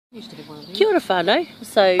Used to have one of these. Kia ora whānau.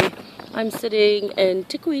 So I'm sitting in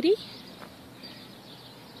Te Kuiti.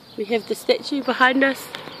 We have the statue behind us.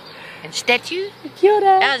 And statue? Kia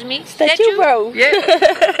ora. That was me. Statue bro. Yeah.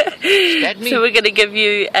 That's me. So we're going to give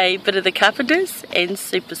you a bit of the Carpenters and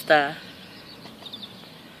Superstar.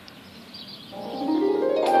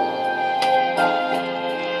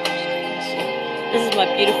 This is my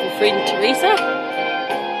beautiful friend Teresa.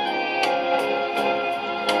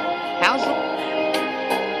 How's it?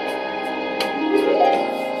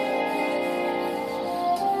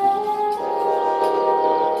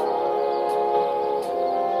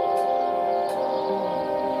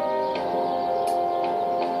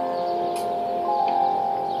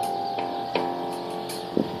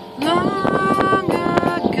 Long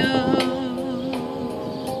ago,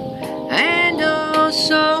 and oh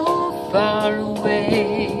so far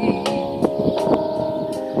away,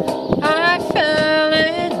 I fell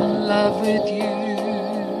in love with you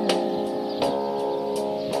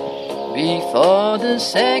before the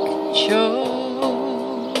second show.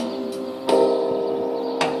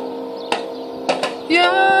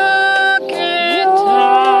 Your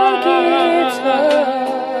guitar,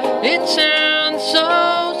 it sounds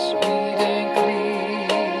so sweet and clear,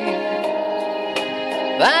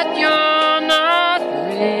 but you're not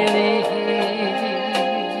really here.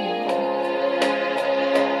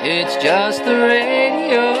 It's just the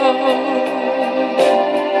radio.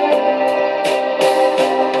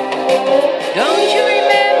 Don't you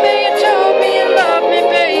remember you told me you loved me,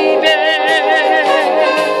 baby?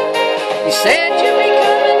 You said you'd be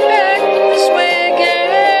coming back this way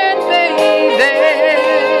again, baby.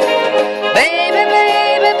 Baby,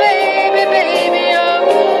 baby, baby, baby, oh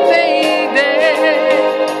baby,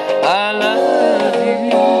 I love you,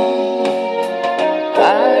 I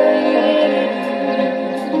really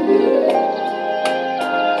do.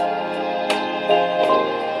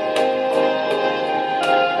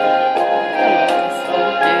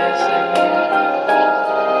 Yes, I do.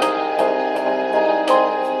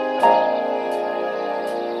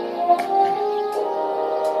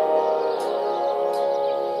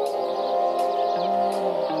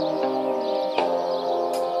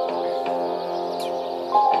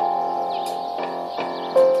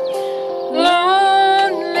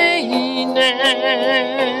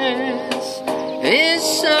 Loneliness is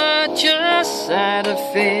such a sad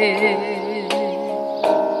affair,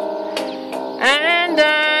 and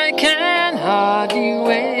I can hardly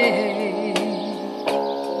wait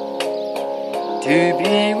to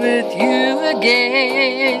be with you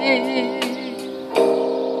again.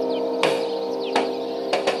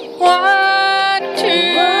 What to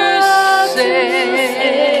say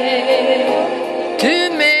to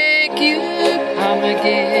make you come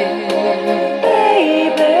again?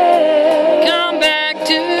 Baby, come back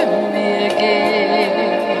to me again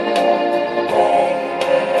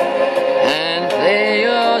and play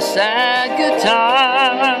your sad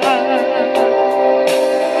guitar.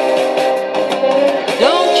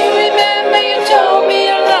 Don't you remember you told me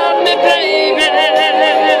you loved me, baby?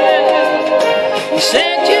 You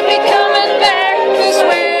said you'd be coming back this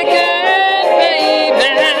way again, baby.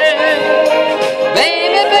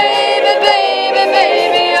 Baby, baby, baby,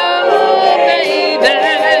 baby, oh baby,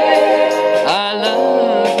 I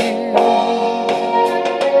love you,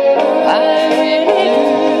 I really do.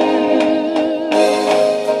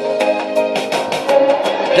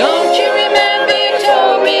 Don't you remember you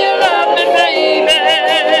told me you loved me, baby?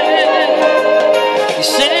 You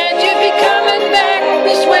said you'd be coming back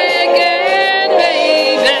this way again,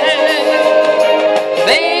 baby.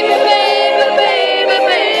 Baby, baby, baby,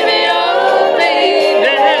 baby, oh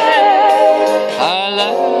baby, I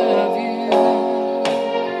love you,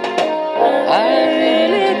 I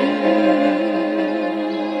really do.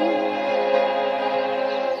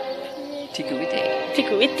 Te Kuiti. Te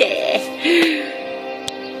Kuiti.